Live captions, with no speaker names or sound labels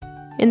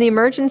In the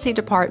emergency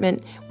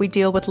department, we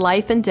deal with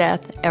life and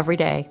death every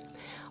day.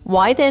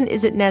 Why then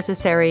is it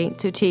necessary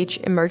to teach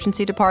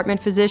emergency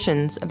department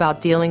physicians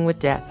about dealing with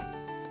death?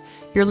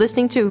 You're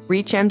listening to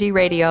ReachMD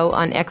Radio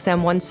on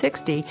XM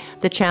 160,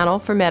 the channel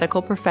for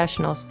medical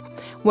professionals.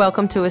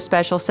 Welcome to a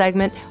special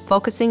segment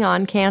focusing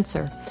on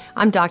cancer.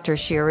 I'm Dr.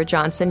 Shira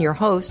Johnson, your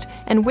host,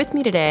 and with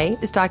me today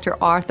is Dr.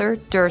 Arthur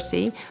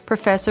Dursey,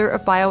 Professor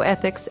of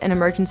Bioethics and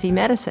Emergency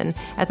Medicine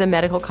at the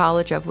Medical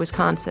College of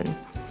Wisconsin.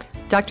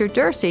 Dr.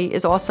 Dursey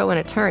is also an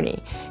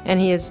attorney, and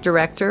he is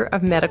Director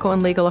of Medical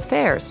and Legal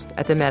Affairs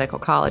at the Medical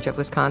College of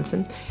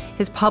Wisconsin.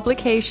 His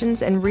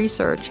publications and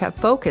research have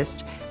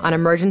focused on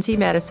emergency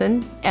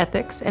medicine,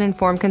 ethics, and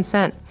informed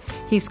consent.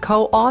 He's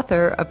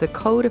co-author of the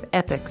Code of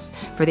Ethics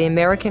for the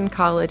American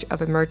College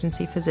of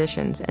Emergency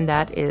Physicians, and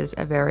that is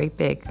a very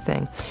big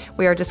thing.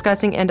 We are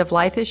discussing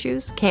end-of-life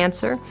issues,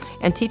 cancer,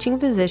 and teaching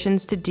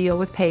physicians to deal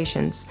with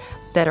patients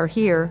that are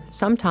here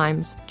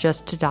sometimes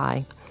just to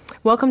die.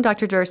 Welcome,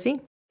 Dr.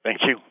 Dursey.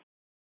 Thank you.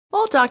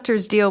 All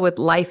doctors deal with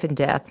life and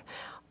death.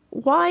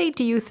 Why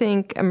do you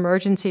think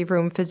emergency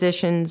room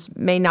physicians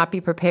may not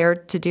be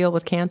prepared to deal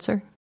with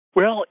cancer?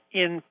 Well,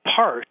 in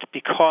part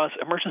because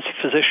emergency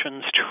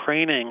physicians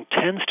training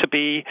tends to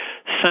be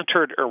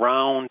centered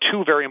around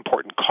two very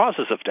important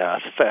causes of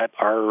death that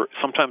are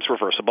sometimes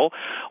reversible.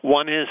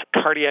 One is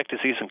cardiac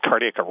disease and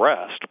cardiac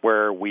arrest,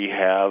 where we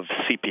have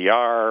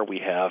CPR, we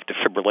have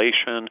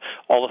defibrillation,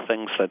 all the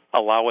things that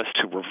allow us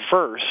to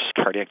reverse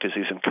cardiac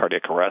disease and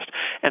cardiac arrest.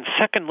 And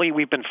secondly,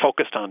 we've been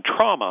focused on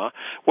trauma,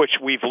 which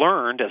we've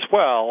learned as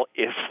well,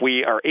 if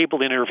we are able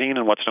to intervene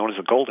in what's known as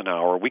the golden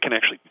hour, we can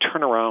actually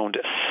turn around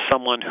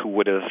someone who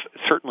would have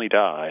certainly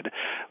died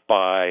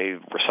by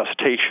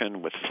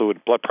resuscitation with fluid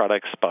blood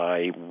products,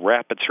 by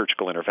rapid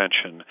surgical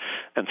intervention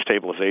and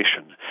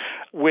stabilization.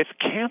 With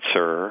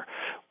cancer,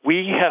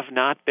 we have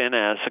not been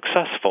as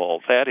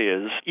successful. That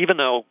is, even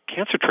though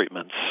cancer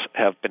treatments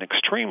have been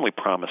extremely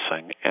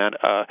promising and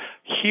a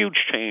huge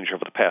change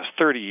over the past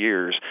 30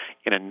 years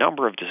in a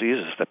number of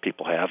diseases that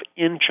people have,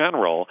 in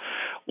general,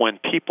 when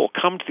people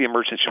come to the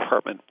emergency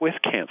department with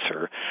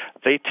cancer,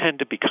 they tend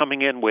to be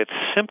coming in with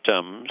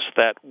symptoms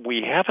that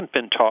we haven't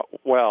been taught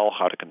well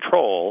how to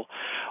control,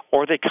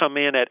 or they come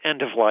in at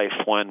end of life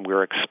when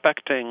we're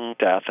expecting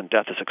death and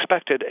death is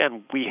expected,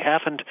 and we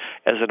haven't,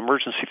 as an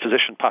emergency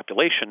physician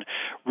population,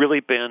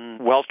 really been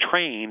well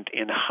trained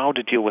in how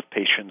to deal with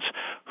patients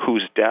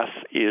whose death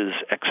is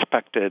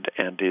expected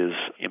and is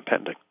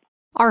impending.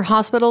 Are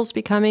hospitals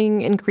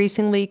becoming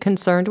increasingly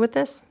concerned with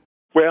this?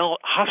 Well,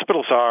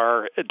 hospitals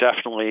are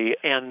definitely,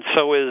 and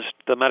so is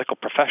the medical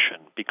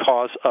profession,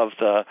 because of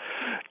the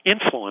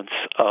influence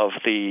of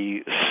the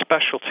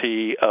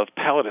specialty of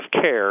palliative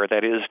care,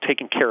 that is,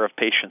 taking care of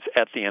patients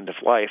at the end of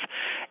life.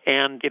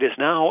 And it is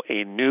now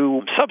a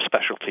new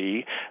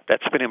subspecialty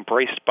that's been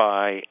embraced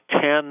by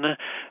 10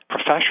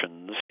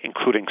 professions,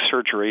 including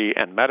surgery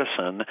and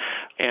medicine.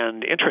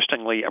 And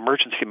interestingly,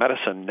 emergency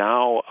medicine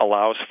now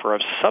allows for a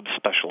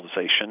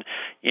subspecialization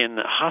in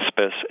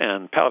hospice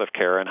and palliative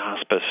care. And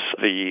hospice,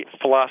 the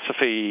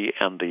philosophy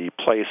and the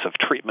place of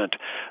treatment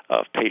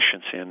of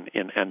patients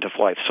in end of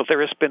life. So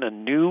there has been a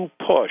new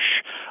push,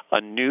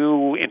 a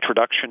new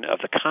introduction of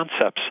the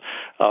concepts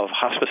of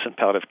hospice and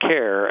palliative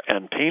care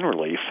and pain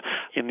relief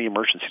in the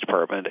emergency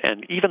department.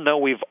 And even though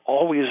we've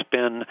always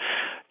been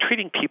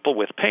treating people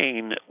with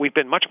pain, we've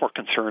been much more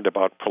concerned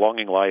about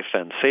prolonging life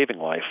and saving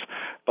life,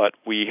 but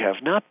we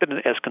have not been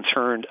as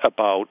concerned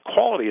about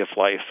quality of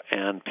life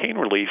and pain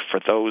relief for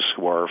those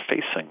who are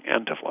facing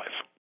end of life.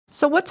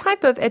 So what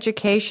type of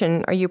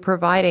education are you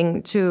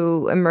providing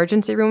to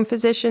emergency room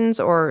physicians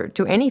or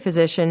to any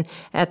physician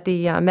at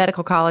the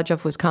Medical College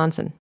of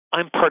Wisconsin?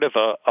 I'm part of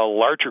a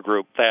larger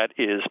group that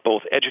is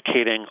both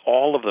educating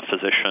all of the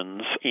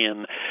physicians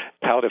in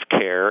palliative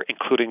care,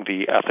 including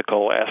the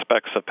ethical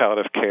aspects of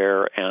palliative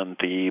care and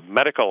the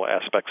medical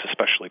aspects,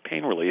 especially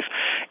pain relief.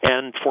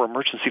 And for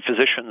emergency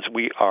physicians,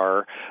 we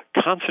are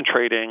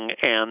concentrating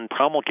and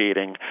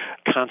promulgating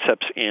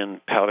concepts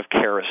in palliative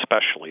care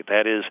especially.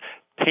 That is,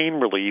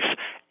 pain relief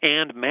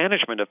and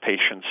management of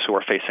patients who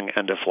are facing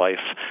end of life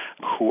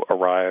who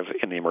arrive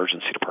in the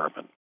emergency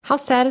department. How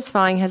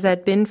satisfying has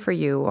that been for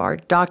you? Are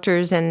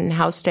doctors and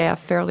house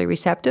staff fairly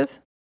receptive?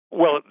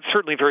 Well, it's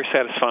certainly very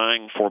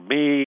satisfying for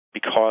me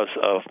because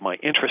of my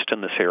interest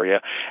in this area.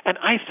 And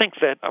I think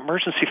that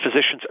emergency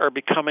physicians are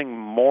becoming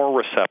more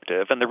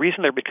receptive. And the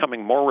reason they're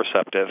becoming more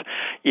receptive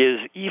is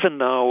even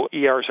though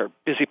ERs are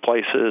busy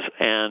places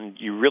and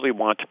you really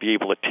want to be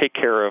able to take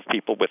care of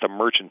people with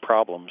emergent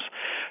problems,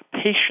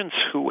 patients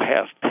who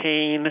have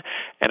pain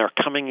and are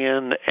coming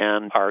in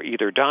and are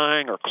either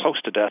dying or close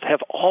to death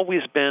have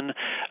always been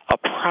a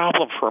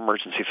problem for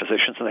emergency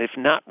physicians, and they've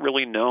not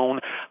really known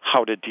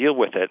how to deal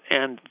with it.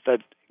 And that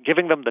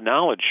giving them the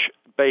knowledge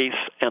base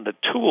and the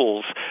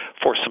tools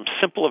for some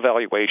simple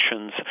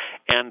evaluations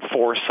and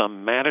for for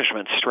some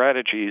management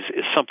strategies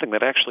is something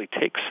that actually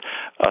takes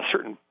a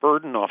certain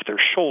burden off their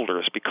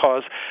shoulders,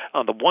 because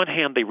on the one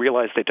hand, they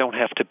realize they don't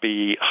have to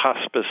be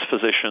hospice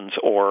physicians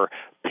or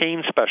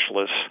pain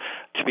specialists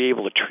to be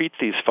able to treat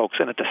these folks.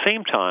 And at the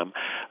same time,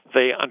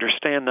 they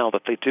understand now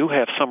that they do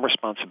have some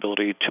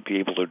responsibility to be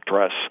able to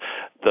address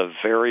the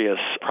various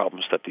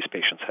problems that these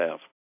patients have.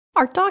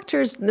 Are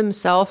doctors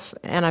themselves,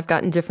 and I've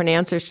gotten different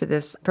answers to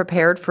this,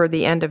 prepared for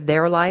the end of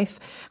their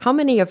life? How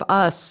many of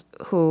us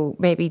who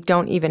maybe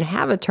don't even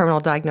have a terminal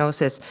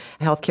diagnosis,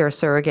 healthcare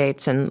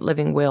surrogates and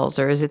living wills,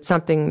 or is it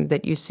something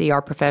that you see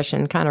our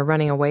profession kind of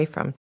running away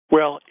from?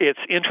 Well, it's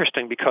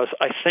interesting because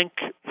I think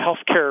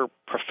healthcare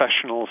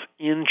professionals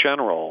in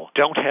general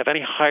don't have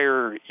any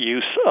higher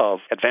use of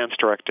advance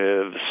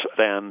directives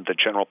than the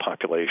general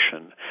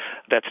population.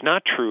 That's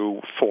not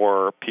true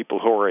for people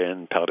who are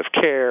in palliative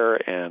care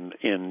and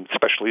in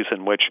specialties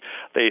in which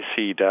they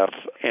see death,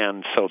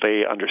 and so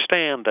they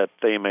understand that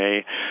they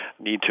may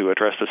need to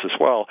address this as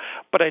well.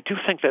 But I do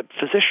think that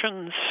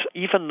physicians,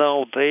 even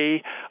though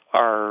they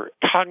are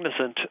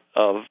cognizant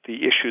of the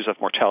issues of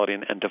mortality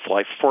and end of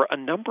life, for a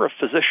number of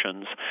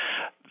physicians,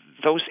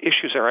 those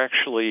issues are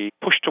actually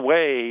pushed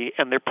away,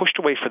 and they're pushed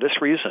away for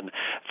this reason.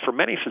 For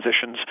many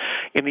physicians,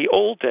 in the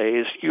old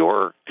days,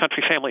 your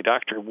country family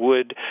doctor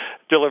would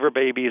deliver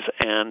babies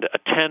and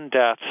attend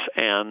deaths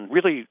and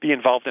really be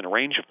involved in a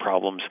range of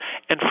problems.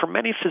 And for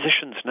many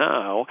physicians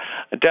now,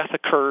 death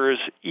occurs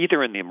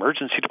either in the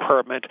emergency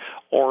department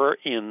or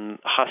in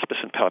hospice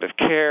and palliative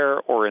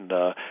care or in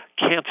the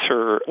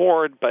cancer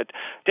ward, but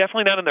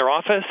definitely not in their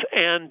office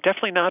and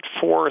definitely not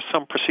for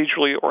some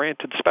procedurally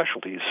oriented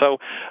specialties. So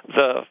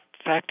the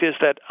fact is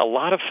that a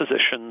lot of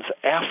physicians,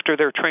 after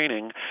their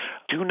training,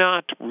 do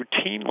not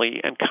routinely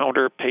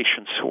encounter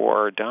patients who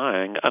are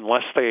dying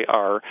unless they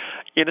are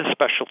in a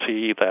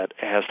specialty that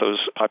has those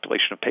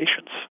population of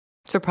patients.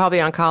 So probably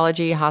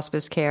oncology,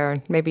 hospice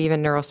care, maybe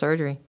even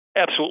neurosurgery.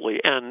 Absolutely,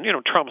 and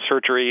trauma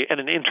surgery, and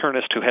an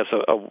internist who has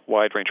a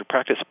wide range of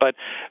practice. But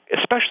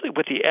especially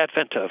with the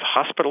advent of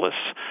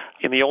hospitalists,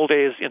 in the old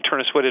days,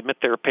 internists would admit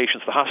their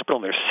patients to the hospital,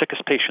 and their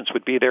sickest patients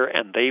would be there,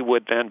 and they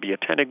would then be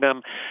attending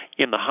them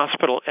in the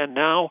hospital. And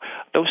now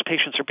those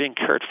patients are being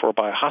cared for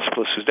by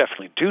hospitalists who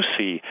definitely do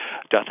see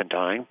death and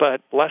dying,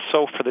 but less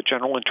so for the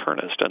general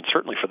internist, and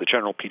certainly for the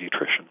general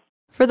pediatrician.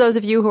 For those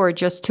of you who are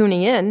just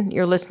tuning in,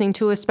 you're listening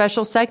to a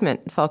special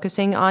segment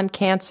focusing on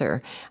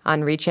cancer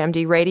on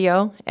ReachMD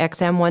Radio,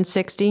 XM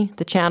 160,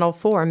 the channel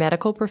for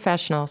medical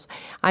professionals.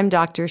 I'm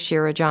Dr.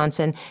 Shira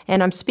Johnson,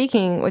 and I'm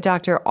speaking with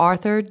Dr.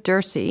 Arthur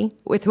Dursey,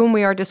 with whom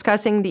we are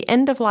discussing the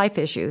end-of-life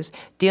issues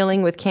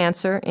dealing with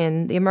cancer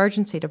in the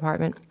emergency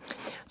department.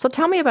 So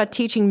tell me about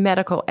teaching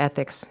medical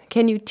ethics.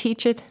 Can you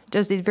teach it?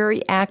 Does the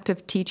very act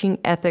of teaching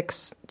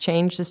ethics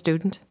change the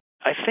student?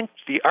 I think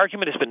the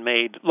argument has been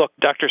made, look,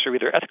 doctors are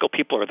either ethical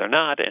people or they're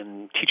not,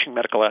 and teaching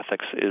medical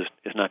ethics is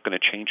not going to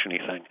change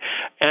anything.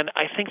 And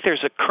I think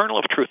there's a kernel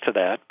of truth to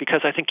that,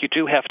 because I think you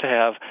do have to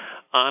have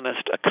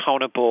honest,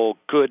 accountable,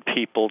 good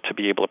people to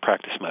be able to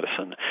practice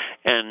medicine.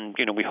 And,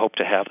 we hope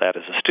to have that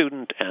as a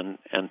student and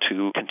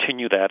to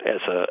continue that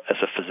as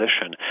a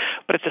physician.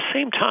 But at the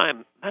same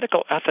time,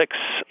 medical ethics,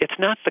 it's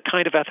not the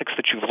kind of ethics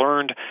that you've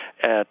learned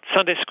at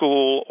Sunday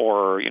school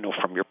or,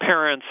 from your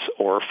parents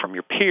or from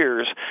your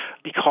peers,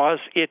 because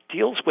it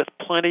deals with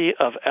plenty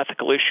of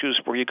ethical issues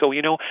where you go,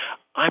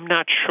 I'm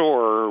not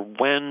sure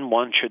when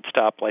one should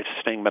stop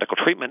life-sustaining medical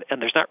treatment,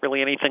 and there's not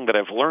really anything that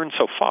I've learned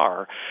so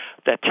far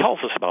that tells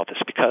us about this,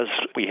 because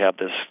we have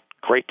this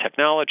great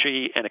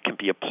technology and it can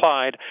be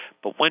applied,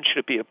 but when should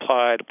it be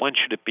applied? When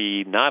should it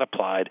be not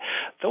applied?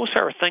 Those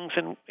are things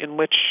in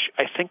which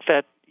I think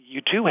that you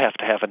do have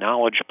to have a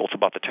knowledge both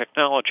about the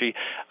technology,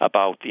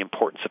 about the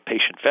importance of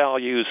patient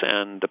values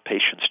and the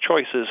patient's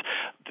choices,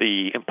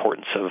 the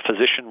importance of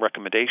physician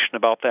recommendation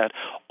about that,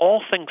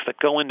 all things that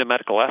go into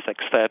medical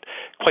ethics that,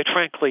 quite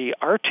frankly,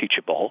 are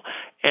teachable.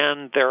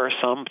 And there are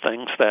some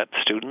things that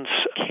students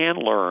can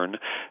learn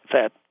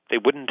that they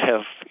wouldn't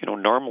have,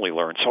 normally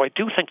learned. So I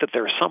do think that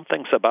there are some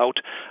things about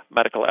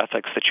medical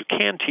ethics that you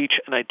can teach,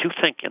 and I do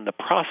think in the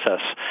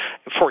process,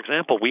 for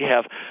example, we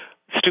have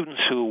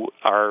students who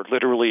are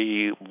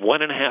literally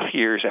 1.5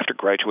 years after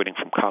graduating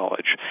from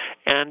college.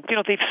 And,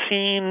 they've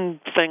seen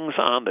things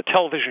on the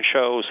television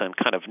shows and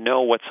kind of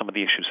know what some of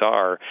the issues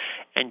are,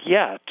 and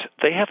yet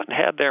they haven't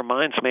had their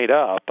minds made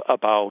up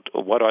about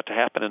what ought to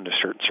happen under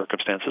certain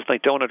circumstances. They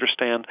don't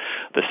understand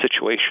the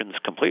situations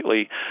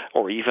completely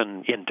or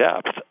even in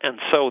depth. And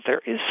so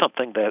there is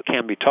something that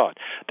can be taught.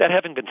 That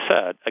having been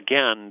said,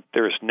 again,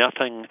 there's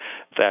nothing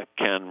that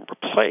can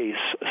replace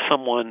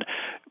someone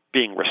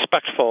being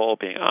respectful,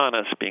 being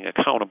honest, being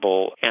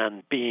accountable,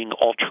 and being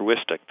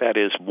altruistic. That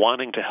is,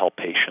 wanting to help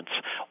patients,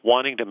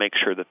 wanting to make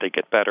sure that they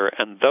get better.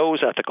 And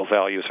those ethical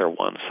values are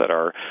ones that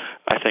are,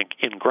 I think,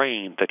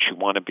 ingrained, that you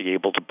want to be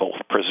able to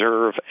both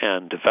preserve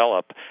and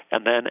develop,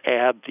 and then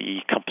add the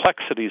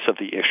complexities of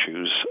the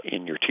issues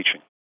in your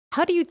teaching.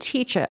 How do you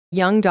teach a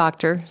young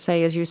doctor,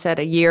 say, as you said,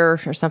 a year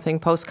or something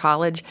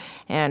post-college,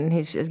 and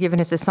he's given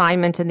his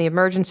assignment in the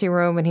emergency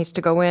room, and he's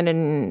to go in,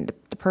 and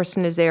the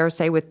person is there,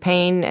 say, with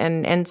pain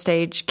and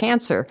end-stage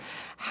cancer.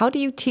 How do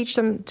you teach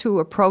them to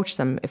approach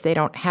them if they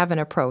don't have an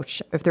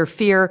approach, if their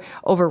fear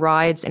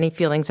overrides any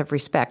feelings of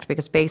respect,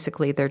 because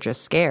basically they're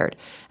just scared,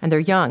 and they're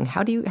young?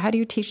 How do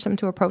you teach them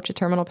to approach a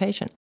terminal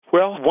patient?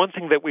 Well, one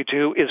thing that we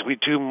do is we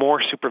do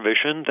more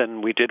supervision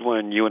than we did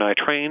when you and I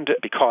trained,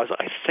 because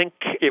I think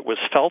it was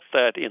felt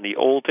that in the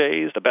old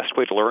days, the best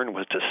way to learn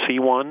was to see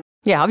one.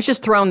 Yeah, I was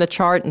just throwing the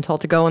chart and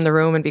told to go in the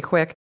room and be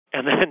quick.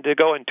 And then to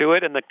go and do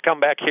it, and then come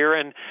back here,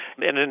 and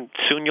then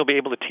soon you'll be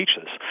able to teach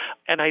this.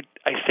 And I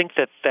think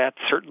that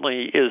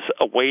certainly is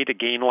a way to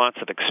gain lots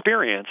of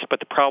experience,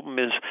 but the problem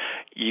is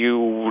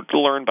you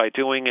learn by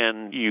doing,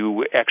 and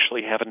you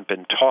actually haven't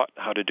been taught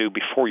how to do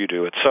before you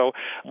do it. So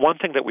one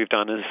thing that we've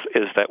done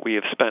is that we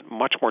have spent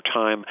much more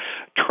time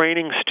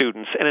training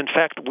students, and in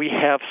fact we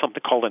have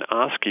something called an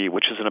OSCE,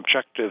 which is an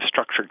objective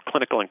structured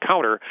clinical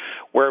encounter,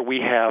 where we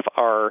have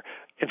our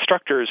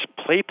instructors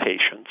play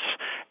patients,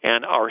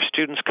 and our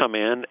students come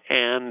in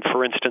and,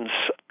 for instance,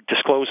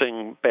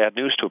 disclosing bad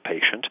news to a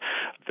patient,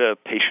 the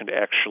patient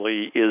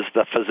actually is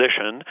the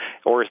physician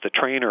or is the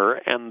trainer,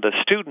 and the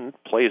student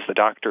plays the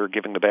doctor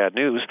giving the bad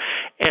news,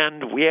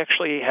 and we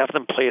actually have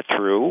them play it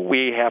through.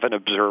 We have an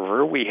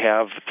observer. We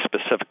have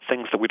specific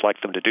things that we'd like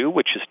them to do,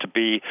 which is to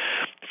be,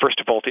 first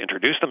of all, to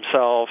introduce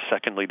themselves,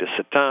 secondly, to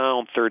sit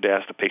down, third, to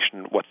ask the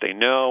patient what they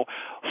know,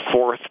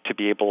 fourth, to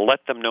be able to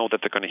let them know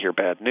that they're going to hear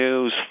bad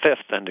news,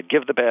 fifth, then to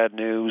give the bad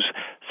news,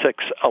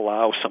 six,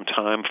 allow some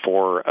time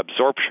for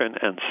absorption,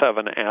 and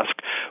seven, ask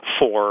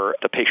for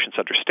the patient's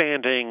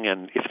understanding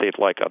and if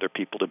they'd like other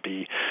people to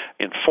be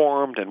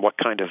informed and what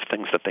kind of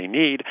things that they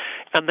need,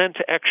 and then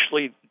to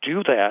actually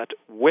do that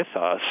with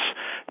us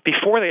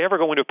before they ever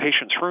go into a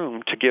patient's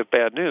room to give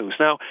bad news.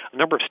 Now, a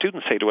number of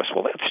students say to us,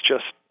 well, that's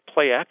just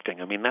play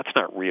acting. I mean, that's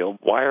not real.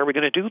 Why are we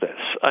going to do this?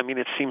 I mean,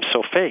 it seems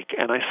so fake.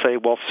 And I say,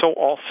 well, so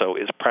also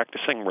is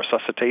practicing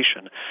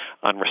resuscitation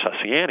on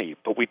Resusciani,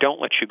 but we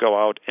don't let you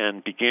go out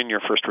and begin your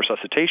first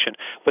resuscitation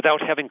without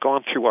having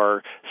gone through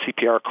our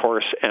CPR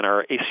course and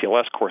our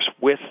ACLS course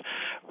with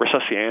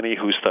Resusciani,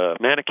 who's the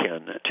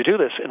mannequin, to do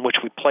this, in which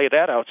we play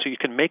that out so you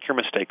can make your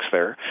mistakes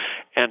there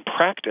and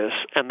practice,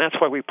 and that's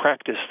why we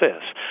practice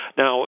this.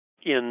 Now,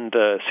 in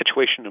the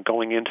situation of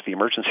going into the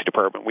emergency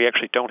department, we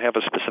actually don't have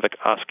a specific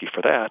OSCE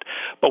for that,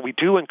 but we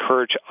do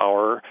encourage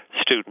our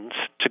students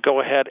to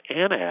go ahead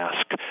and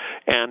ask.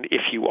 And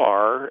if you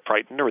are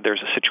frightened or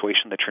there's a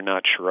situation that you're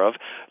not sure of,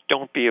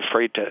 don't be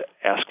afraid to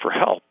ask for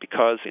help,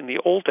 because in the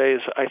old days,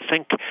 I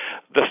think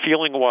the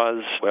feeling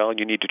was, well,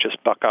 you need to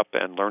just buck up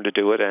and learn to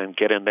do it and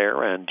get in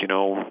there, and, you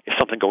know, if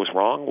something goes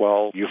wrong,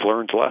 well, you've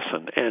learned a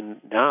lesson. And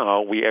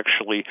now we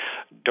actually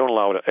don't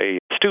allow a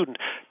student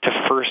to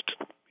first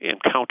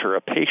encounter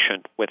a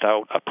patient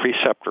without a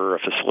preceptor, a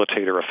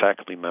facilitator, a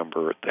faculty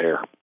member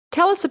there.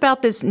 Tell us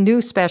about this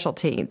new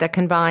specialty that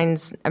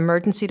combines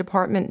emergency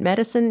department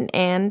medicine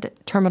and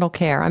terminal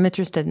care. I'm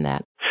interested in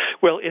that.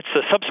 Well, it's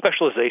a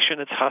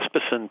subspecialization. It's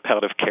hospice and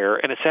palliative care,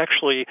 and it's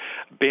actually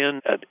been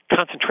a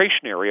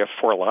concentration area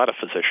for a lot of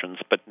physicians,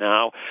 but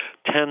now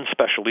 10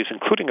 specialties,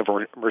 including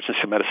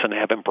emergency medicine,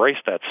 have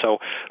embraced that. So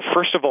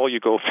first of all, you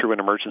go through an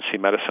emergency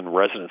medicine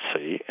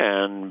residency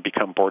and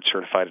become board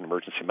certified in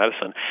emergency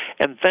medicine,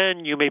 and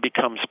then you may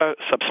become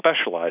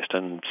subspecialized,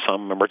 and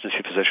some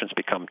emergency physicians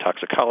become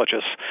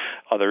toxicologists,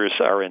 others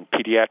are in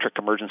pediatric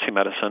emergency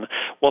medicine.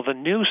 Well, the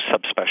new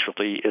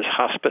subspecialty is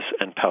hospice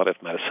and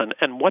palliative medicine,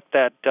 and what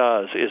that does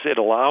is it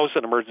allows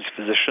an emergency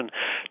physician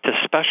to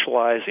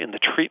specialize in the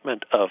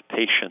treatment of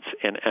patients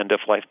in end of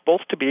life, both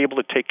to be able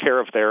to take care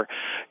of their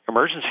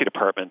emergency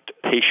department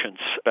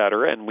patients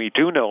better, and we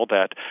do know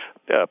that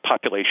the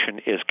population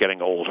is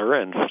getting older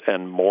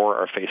and more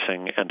are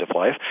facing end of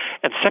life,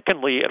 and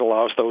secondly, it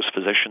allows those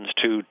physicians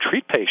to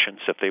treat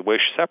patients if they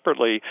wish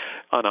separately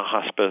on a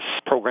hospice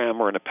program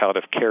or in a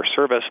palliative care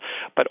service,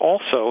 but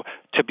also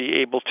to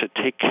be able to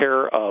take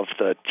care of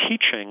the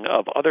teaching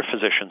of other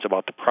physicians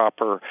about the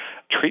proper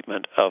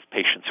treatment of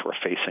patients who are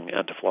facing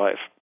end of life.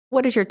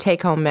 What is your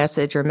take-home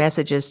message or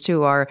messages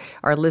to our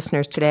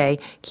listeners today,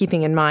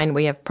 keeping in mind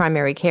we have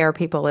primary care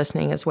people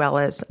listening as well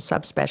as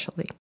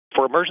subspecialty?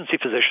 For emergency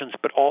physicians,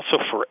 but also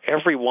for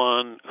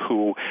everyone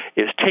who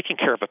is taking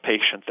care of a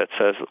patient that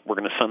says, we're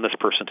going to send this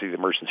person to the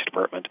emergency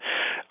department,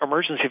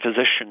 emergency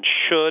physicians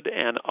should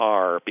and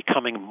are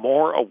becoming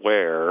more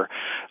aware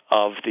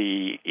of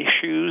the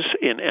issues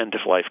in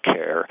end-of-life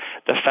care,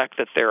 the fact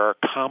that there are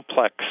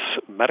complex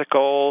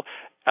medical,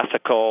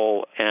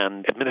 ethical,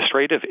 and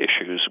administrative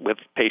issues with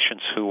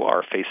patients who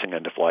are facing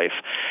end of life.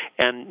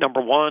 And number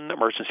one,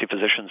 emergency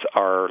physicians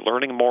are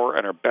learning more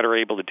and are better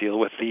able to deal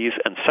with these.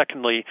 And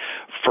secondly,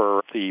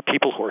 for the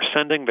people who are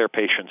sending their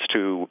patients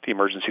to the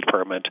emergency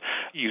department,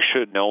 you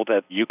should know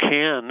that you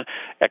can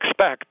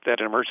expect that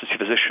an emergency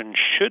physician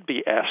should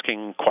be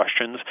asking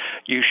questions.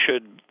 You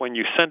should, when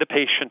you send a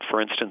patient,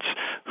 for instance,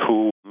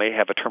 who may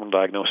have a terminal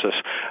diagnosis,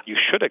 you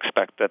should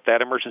expect that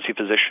that emergency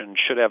physician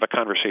should have a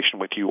conversation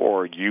with you,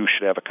 or you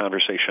should have a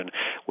conversation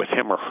with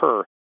him or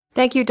her.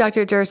 Thank you,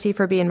 Dr. Dursey,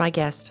 for being my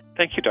guest.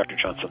 Thank you, Dr.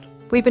 Johnson.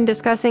 We've been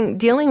discussing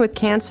dealing with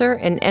cancer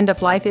and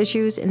end-of-life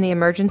issues in the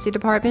emergency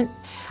department.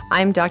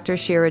 I'm Dr.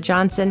 Shira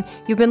Johnson.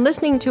 You've been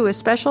listening to a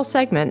special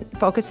segment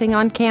focusing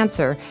on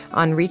cancer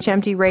on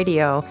ReachMD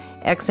Radio,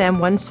 XM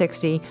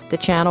 160, the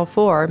channel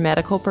for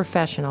medical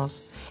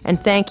professionals. And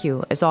thank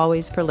you, as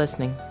always, for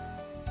listening.